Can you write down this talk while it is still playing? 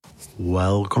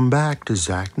Welcome back to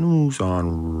Zach News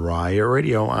on Riot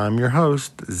Radio. I'm your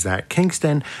host, Zach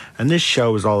Kingston, and this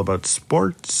show is all about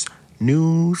sports,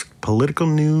 news, political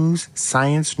news,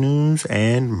 science news,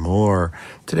 and more.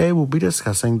 Today we'll be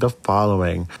discussing the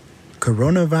following: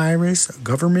 coronavirus,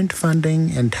 government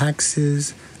funding, and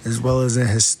taxes, as well as a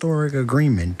historic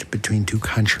agreement between two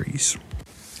countries.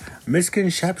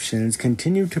 Misconceptions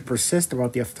continue to persist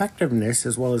about the effectiveness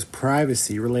as well as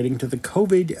privacy relating to the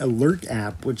COVID Alert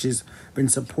app, which has been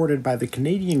supported by the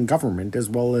Canadian government as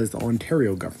well as the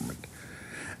Ontario government.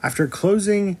 After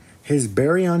closing his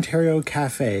Barrie, Ontario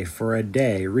cafe for a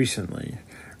day recently,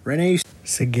 Rene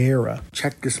Segarra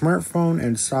checked his smartphone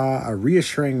and saw a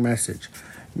reassuring message.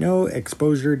 No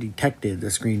exposure detected,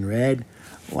 the screen read.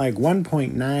 Like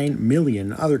 1.9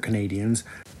 million other Canadians,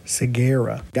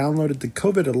 Segarra downloaded the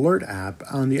COVID Alert app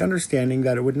on the understanding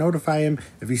that it would notify him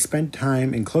if he spent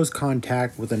time in close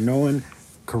contact with a known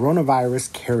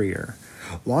coronavirus carrier.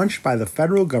 Launched by the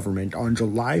federal government on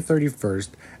July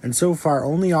 31st and so far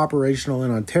only operational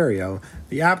in Ontario,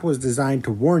 the app was designed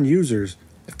to warn users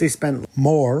if they spent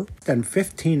more than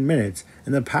 15 minutes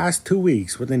in the past 2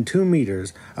 weeks within 2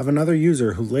 meters of another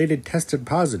user who later tested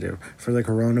positive for the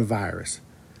coronavirus.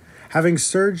 Having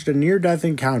surged a near-death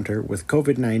encounter with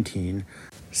COVID-19,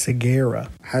 Segarra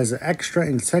has an extra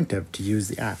incentive to use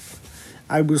the app.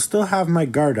 I will still have my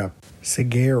guard up,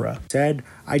 Segarra said.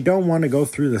 I don't want to go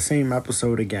through the same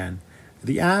episode again.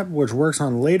 The app, which works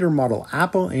on later model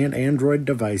Apple and Android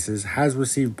devices, has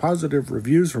received positive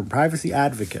reviews from privacy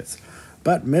advocates.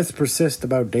 But myths persist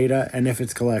about data and if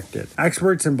it's collected.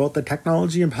 Experts in both the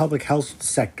technology and public health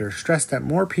sector stress that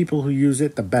more people who use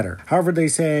it, the better. However, they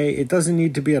say it doesn't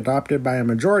need to be adopted by a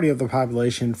majority of the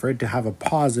population for it to have a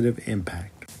positive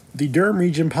impact. The Durham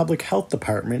Region Public Health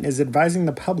Department is advising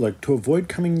the public to avoid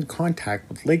coming in contact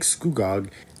with Lake Scugog.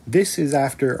 This is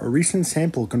after a recent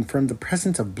sample confirmed the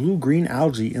presence of blue-green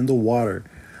algae in the water.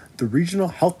 The Regional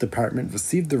Health Department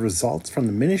received the results from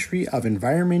the Ministry of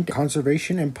Environment,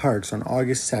 Conservation and Parks on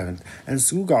August 7th, and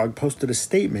Scugog posted a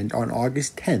statement on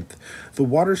August 10th. The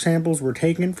water samples were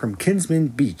taken from Kinsman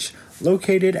Beach,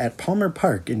 located at Palmer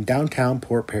Park in downtown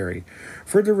Port Perry.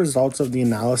 Further results of the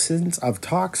analysis of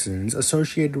toxins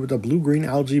associated with the blue-green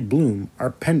algae bloom are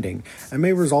pending and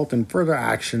may result in further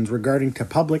actions regarding to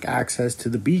public access to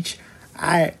the beach,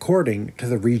 according to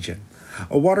the region.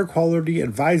 A water quality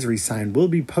advisory sign will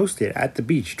be posted at the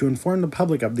beach to inform the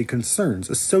public of the concerns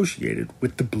associated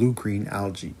with the blue-green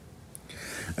algae.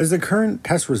 As the current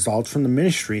test results from the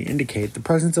ministry indicate the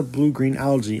presence of blue-green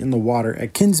algae in the water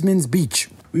at Kinsman's Beach,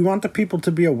 we want the people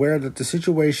to be aware that the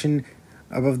situation,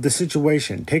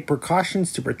 take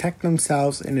precautions to protect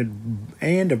themselves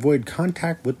and avoid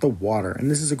contact with the water.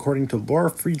 And this is according to Laura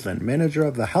Friedland, manager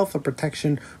of the Health and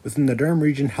Protection within the Durham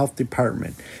Region Health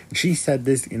Department. And she said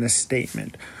this in a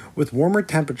statement. With warmer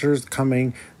temperatures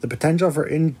coming, the potential for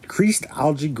increased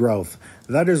algae growth.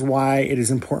 That is why it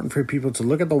is important for people to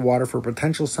look at the water for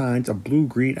potential signs of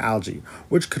blue-green algae,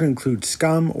 which could include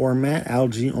scum or matte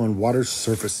algae on water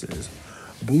surfaces.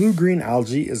 Blue-green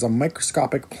algae is a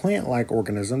microscopic plant-like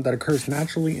organism that occurs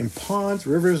naturally in ponds,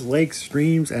 rivers, lakes,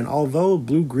 streams, and although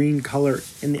blue-green color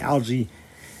in the algae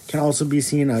can also be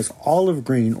seen as olive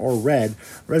green or red,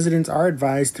 residents are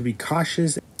advised to be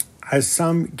cautious as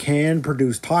some can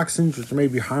produce toxins which may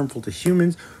be harmful to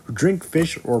humans who drink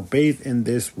fish or bathe in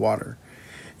this water.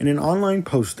 In an online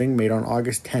posting made on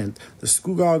August 10th, the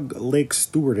Scugog Lake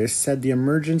stewardess said the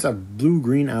emergence of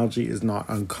blue-green algae is not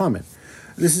uncommon.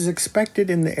 This is expected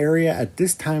in the area at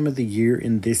this time of the year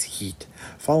in this heat.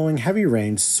 Following heavy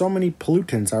rains, so many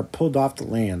pollutants are pulled off the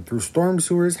land through storm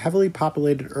sewers, heavily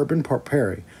populated urban Port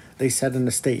Perry, they said in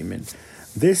a statement.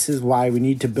 This is why we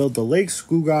need to build the Lake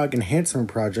Scugog Enhancement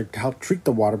Project to help treat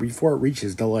the water before it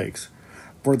reaches the lakes,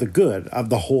 for the good of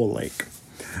the whole lake.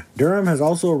 Durham has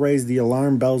also raised the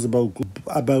alarm bells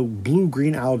about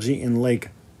blue-green algae in Lake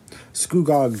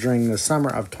Scugog during the summer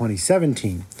of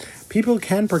 2017. People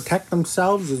can protect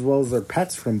themselves as well as their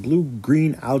pets from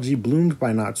blue-green algae blooms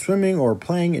by not swimming or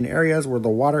playing in areas where the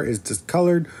water is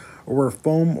discolored or where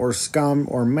foam or scum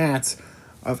or mats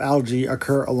of algae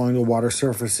occur along the water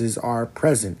surfaces are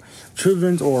present.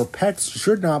 Children or pets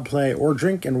should not play or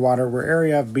drink in water where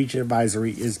area of beach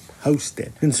advisory is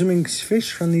posted. Consuming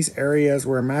fish from these areas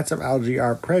where mats of algae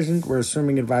are present where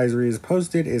swimming advisory is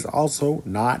posted is also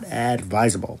not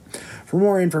advisable. For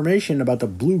more information about the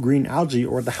blue-green algae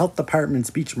or the Health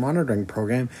Department's beach monitoring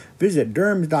program, visit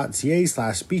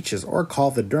durham.ca/beaches or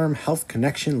call the Durham Health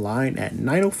Connection line at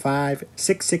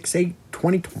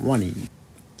 905-668-2020.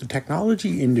 The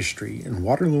technology industry in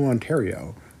Waterloo,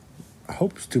 Ontario,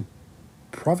 hopes to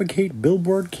provocate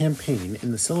billboard campaign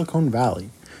in the Silicon Valley.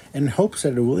 in hopes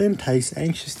that it will entice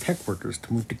anxious tech workers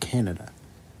to move to Canada.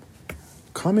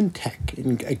 Common Tech,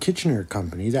 a Kitchener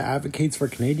company that advocates for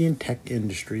Canadian tech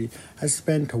industry, has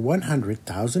spent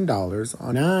 $100,000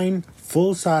 on 9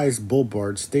 full-size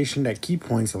billboards stationed at key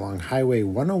points along Highway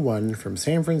 101 from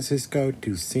San Francisco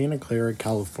to Santa Clara,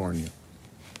 California.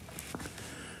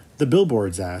 The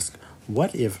billboards ask,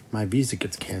 "What if my visa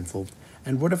gets canceled?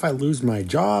 And what if I lose my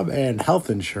job and health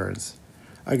insurance?"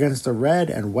 against the red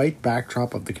and white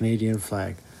backdrop of the Canadian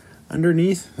flag.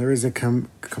 Underneath, there is a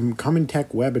Common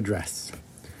Tech web address.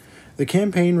 The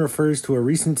campaign refers to a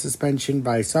recent suspension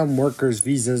by some workers'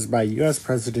 visas by U.S.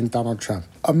 President Donald Trump.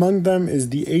 Among them is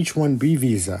the H-1B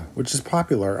visa, which is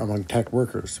popular among tech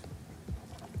workers.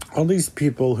 All these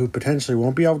people who potentially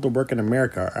won't be able to work in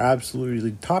America are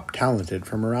absolutely top talented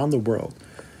from around the world,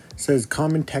 says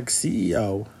Common Tech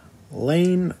CEO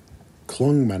Lane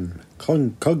Klugman.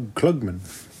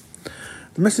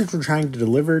 The message we're trying to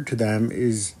deliver to them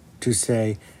is to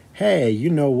say, hey, you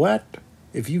know what?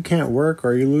 If you can't work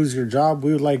or you lose your job,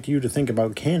 we would like you to think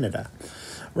about Canada.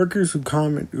 Workers who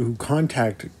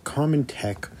contact Common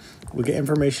Tech will get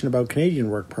information about Canadian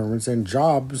work permits and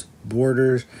jobs,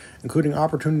 borders, including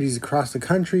opportunities across the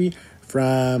country,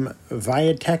 from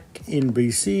Viatech in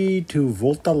BC to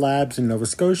Volta Labs in Nova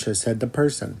Scotia, said the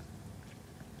person.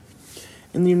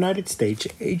 In the United States,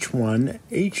 H-1B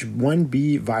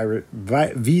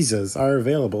visas are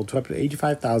available to up to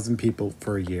 85,000 people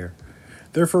for a year.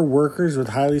 They're for workers with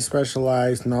highly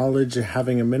specialized knowledge and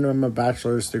having a minimum of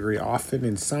bachelor's degree, often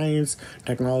in science,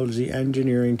 technology,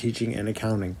 engineering, teaching, and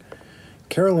accounting.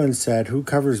 Carolyn said, who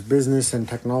covers business and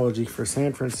technology for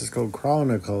San Francisco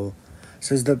Chronicle,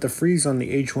 says that the freeze on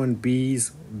the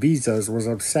H-1B's visas was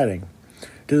upsetting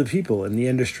to the people in the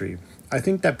industry. I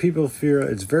think that people feel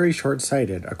it's very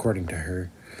short-sighted, according to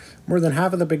her. More than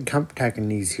half of the big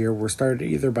companies here were started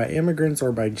either by immigrants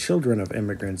or by children of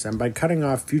immigrants, and by cutting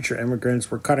off future immigrants,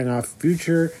 we're cutting off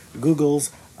future Googles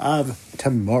of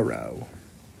tomorrow.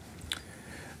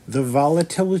 The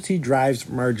volatility drives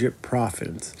market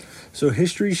profits. So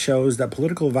history shows that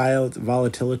political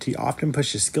volatility often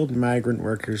pushes skilled migrant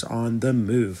workers on the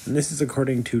move. And this is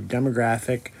according to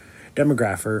demographer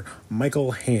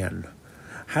Michael Hann.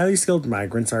 Highly skilled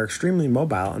migrants are extremely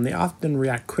mobile, and they often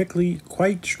react quickly,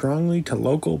 quite strongly to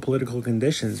local political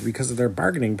conditions because of their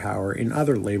bargaining power in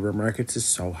other labor markets is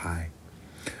so high.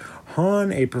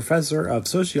 Hann, a professor of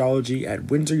sociology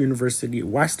at Windsor University,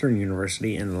 Western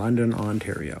University in London,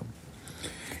 Ontario.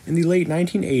 In the late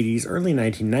 1980s, early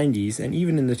 1990s, and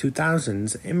even in the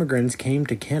 2000s, immigrants came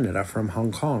to Canada from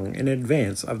Hong Kong in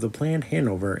advance of the planned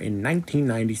handover in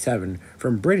 1997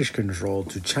 from British control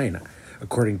to China,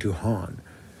 according to Hann.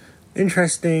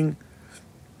 Interest in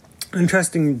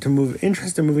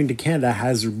moving to Canada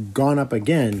has gone up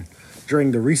again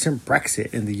during the recent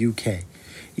Brexit in the UK.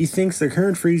 He thinks the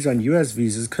current freeze on U.S.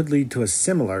 visas could lead to a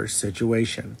similar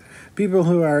situation. People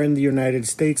who are in the United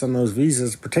States on those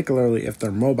visas, particularly if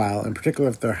they're mobile and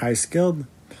particularly if they're high-skilled,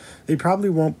 they probably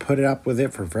won't put up with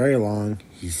it for very long,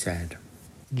 he said.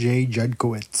 Jay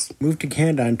Judkowitz moved to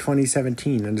Canada in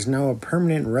 2017 and is now a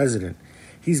permanent resident.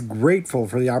 He's grateful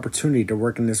for the opportunity to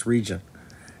work in this region.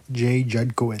 Jay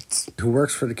Judkowitz, who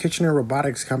works for the Kitchener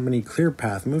robotics company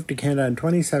ClearPath, moved to Canada in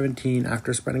 2017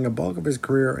 after spending a bulk of his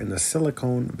career in the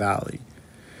Silicon Valley.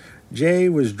 Jay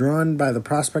was drawn by the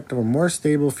prospect of a more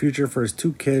stable future for his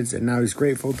 2 kids, and now he's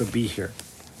grateful to be here.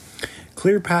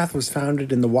 ClearPath was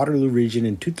founded in the Waterloo region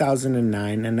in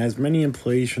 2009 and has many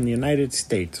employees from the United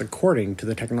States, according to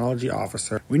the technology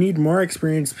officer. We need more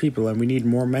experienced people and we need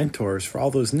more mentors for all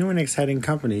those new and exciting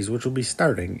companies which will be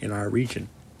starting in our region.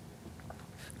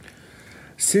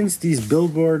 Since his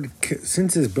billboard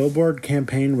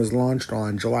campaign was launched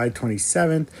on July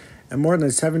 27th, and more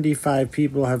than 75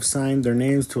 people have signed their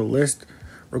names to a list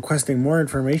requesting more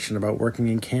information about working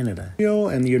in Canada. Israel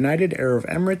and the United Arab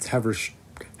Emirates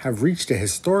have reached a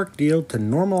historic deal to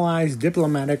normalize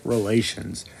diplomatic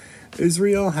relations.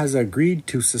 Israel has agreed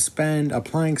to suspend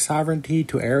applying sovereignty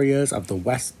to areas of the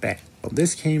West Bank.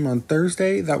 This came on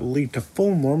Thursday that will lead to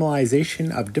full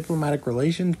normalization of diplomatic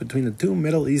relations between the 2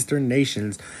 Middle Eastern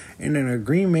nations in an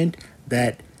agreement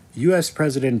that U.S.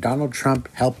 President Donald Trump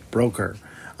helped broker.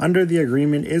 Under the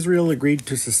agreement, Israel agreed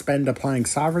to suspend applying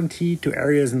sovereignty to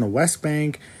areas in the West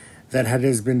Bank that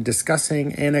has been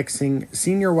discussing annexing,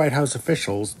 senior White House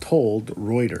officials told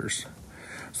Reuters.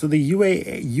 So the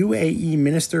UAE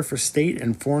Minister for State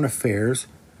and Foreign Affairs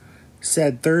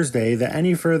said Thursday that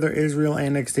any further Israel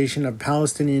annexation of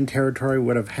Palestinian territory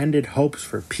would have ended hopes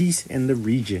for peace in the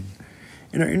region.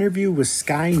 In an interview with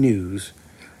Sky News,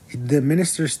 The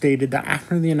minister stated that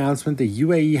after the announcement, the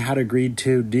UAE had agreed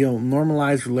to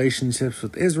normalize relationships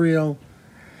with Israel,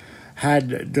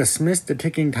 had dismissed the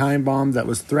ticking time bomb that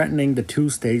was threatening the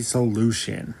two-state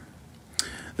solution.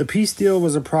 The peace deal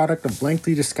was a product of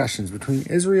lengthy discussions between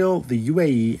Israel, the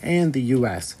UAE, and the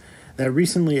U.S. that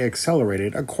recently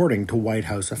accelerated, according to White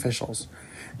House officials.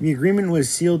 The agreement was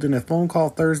sealed in a phone call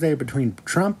Thursday between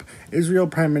Trump, Israel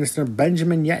Prime Minister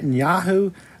Benjamin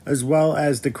Netanyahu, as well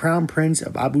as the Crown Prince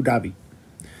of Abu Dhabi.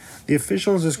 The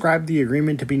officials described the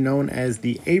agreement to be known as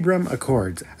the Abraham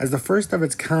Accords, as the first of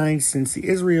its kind since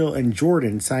Israel and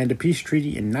Jordan signed a peace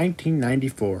treaty in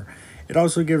 1994. It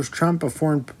also gives Trump a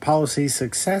foreign policy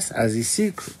success as he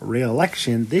seeks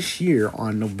re-election this year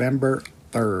on November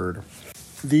 3rd.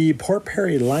 The Port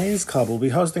Perry Lions Club will be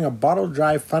hosting a bottle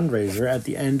drive fundraiser at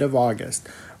the end of August.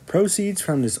 Proceeds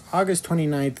from this August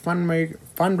 29th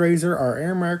fundraiser are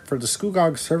earmarked for the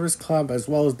Scugog Service Club as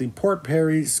well as the Port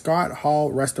Perry Scott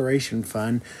Hall Restoration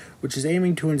Fund, which is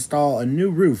aiming to install a new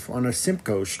roof on a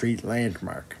Simcoe Street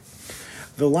landmark.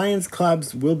 The Lions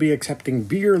Clubs will be accepting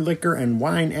beer, liquor, and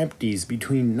wine empties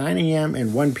between 9 a.m.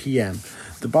 and 1 p.m.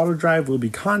 The bottle drive will be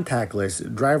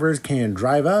contactless. Drivers can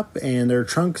drive up and their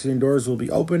trunks and doors will be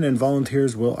open and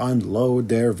volunteers will unload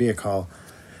their vehicle.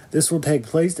 This will take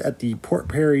place at the Port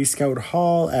Perry Scout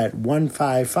Hall at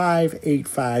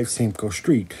 15585 Simcoe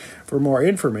Street. For more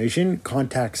information,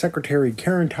 contact Secretary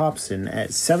Karen Thompson at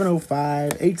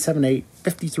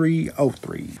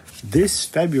 705-878-5303. This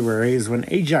February is when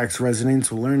Ajax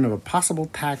residents will learn of a possible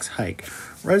tax hike.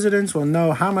 Residents will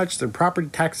know how much their property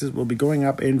taxes will be going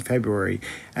up in February,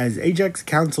 as Ajax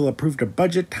Council approved a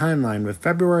budget timeline with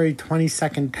February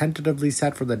 22nd tentatively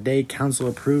set for the day Council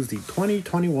approves the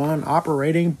 2021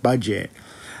 operating budget.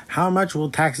 How much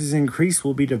will taxes increase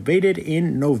will be debated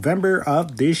in November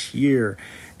of this year.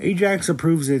 Ajax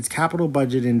approves its capital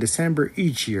budget in December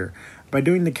each year. By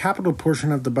doing the capital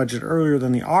portion of the budget earlier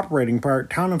than the operating part,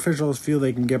 town officials feel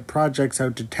they can get projects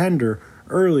out to tender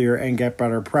earlier and get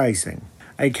better pricing.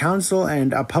 A council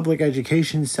and a public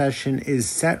education session is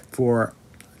set for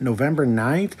November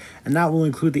 9th, and that will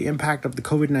include the impact of the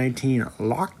COVID-19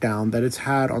 lockdown that it's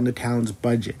had on the town's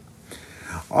budget.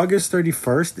 August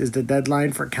 31st is the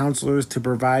deadline for councilors to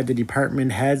provide the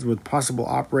department heads with possible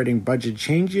operating budget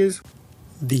changes.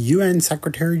 The UN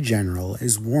Secretary General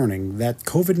is warning that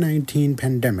COVID-19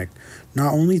 pandemic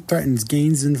not only threatens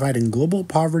gains in fighting global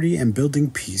poverty and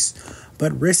building peace,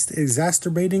 but risks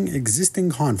exacerbating existing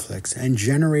conflicts and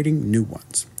generating new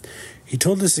ones. He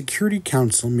told the Security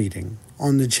Council meeting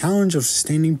on the challenge of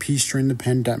sustaining peace during the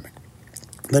pandemic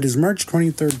that his March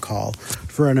 23rd call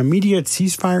for an immediate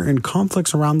ceasefire in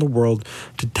conflicts around the world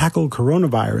to tackle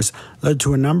coronavirus led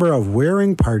to a number of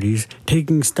warring parties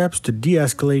taking steps to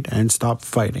de-escalate and stop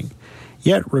fighting.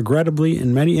 Yet, regrettably,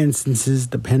 in many instances,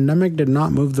 the pandemic did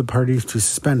not move the parties to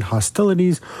suspend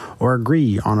hostilities or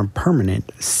agree on a permanent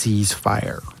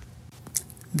ceasefire.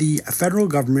 The federal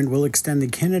government will extend the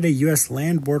Canada-U.S.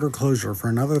 land border closure for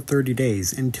another 30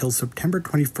 days until September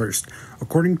 21st,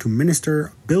 according to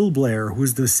Minister Bill Blair, who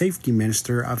is the Safety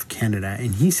Minister of Canada,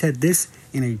 and he said this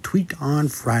in a tweet on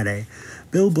Friday.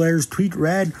 Bill Blair's tweet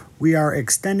read, "We are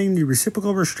extending the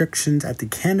reciprocal restrictions at the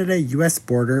Canada-U.S.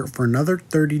 border for another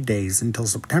 30 days until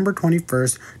September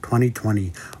 21st,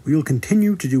 2020. We will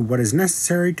continue to do what is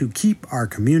necessary to keep our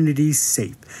communities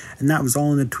safe." And that was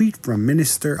all in a tweet from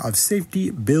Minister of Safety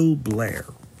Bill Blair.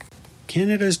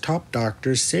 Canada's top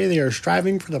doctors say they are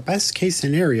striving for the best case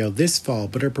scenario this fall,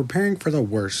 but are preparing for the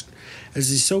worst, as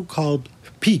the so-called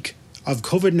peak of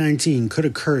COVID-19 could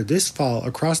occur this fall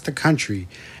across the country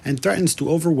and threatens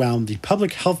to overwhelm the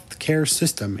public health care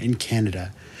system in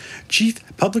Canada. Chief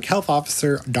Public Health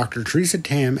Officer Dr. Theresa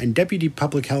Tam and Deputy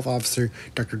Public Health Officer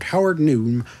Dr. Howard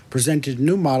Noon presented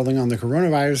new modeling on the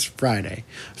coronavirus Friday,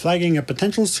 flagging a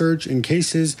potential surge in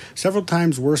cases several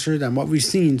times worse than what we've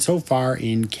seen so far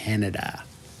in Canada.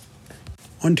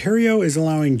 Ontario is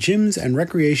allowing gyms and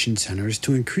recreation centers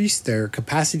to increase their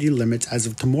capacity limits as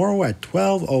of tomorrow at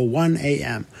 12:01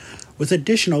 a.m., with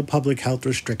additional public health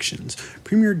restrictions.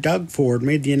 Premier Doug Ford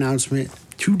made the announcement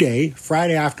today,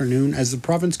 Friday afternoon, as the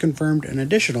province confirmed an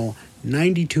additional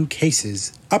 92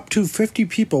 cases. Up to 50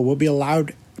 people will be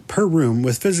allowed per room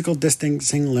with physical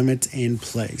distancing limits in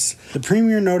place. The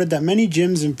Premier noted that many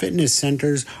gyms and fitness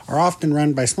centers are often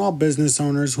run by small business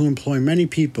owners who employ many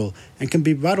people and can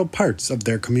be vital parts of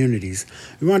their communities.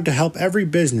 We want to help every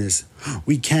business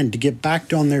we can to get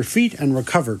back on their feet and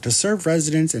recover, to serve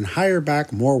residents and hire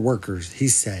back more workers, he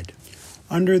said.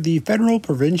 Under the federal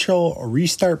provincial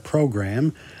Restart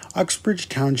program, Uxbridge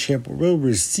Township will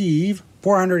receive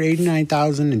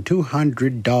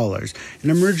 $489,200 in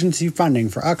emergency funding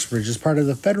for Uxbridge as part of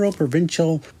the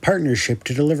federal-provincial partnership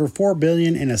to deliver $4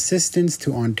 billion in assistance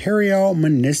to Ontario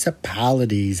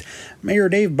municipalities. Mayor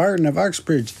Dave Barton of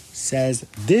Uxbridge says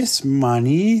this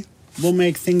money will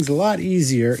make things a lot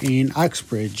easier in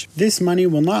Uxbridge. This money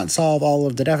will not solve all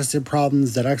of the deficit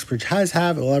problems that Uxbridge has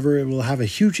had, however, it will have a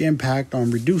huge impact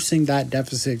on reducing that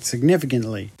deficit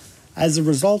significantly. As a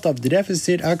result of the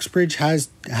deficit, Uxbridge has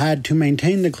had to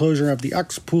maintain the closure of the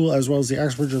Ux Pool as well as the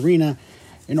Uxbridge Arena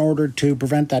in order to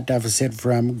prevent that deficit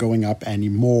from going up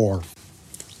anymore.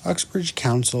 Uxbridge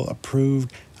Council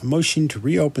approved a motion to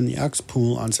reopen the Ux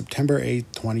Pool on September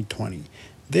 8, 2020.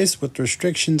 This with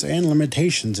restrictions and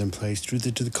limitations in place due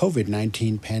to the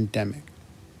COVID-19 pandemic.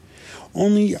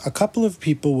 Only a couple of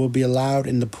people will be allowed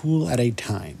in the pool at a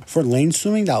time. For lane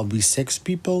swimming, that will be 6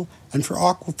 people, and for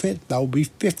aquafit, that will be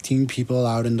 15 people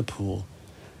allowed in the pool.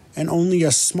 And only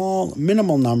a small,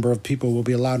 minimal number of people will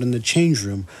be allowed in the change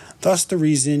room, thus the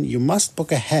reason you must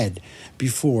book ahead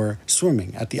before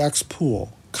swimming at the Ux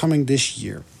Pool coming this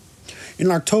year. In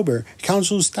October,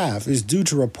 council staff is due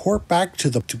to report back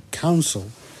to council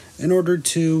in order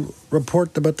to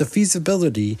report about the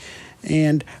feasibility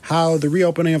and how the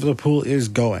reopening of the pool is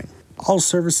going. All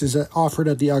services offered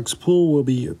at the Ux Pool will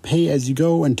be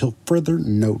pay-as-you-go until further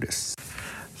notice.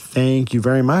 Thank you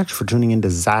very much for tuning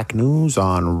into Zach News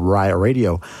on Riot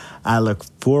Radio. I look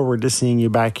forward to seeing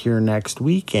you back here next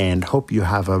week and hope you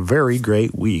have a very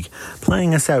great week.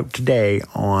 Playing us out today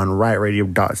on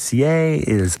riotradio.ca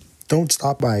is Don't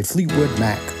Stop by Fleetwood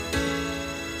Mac.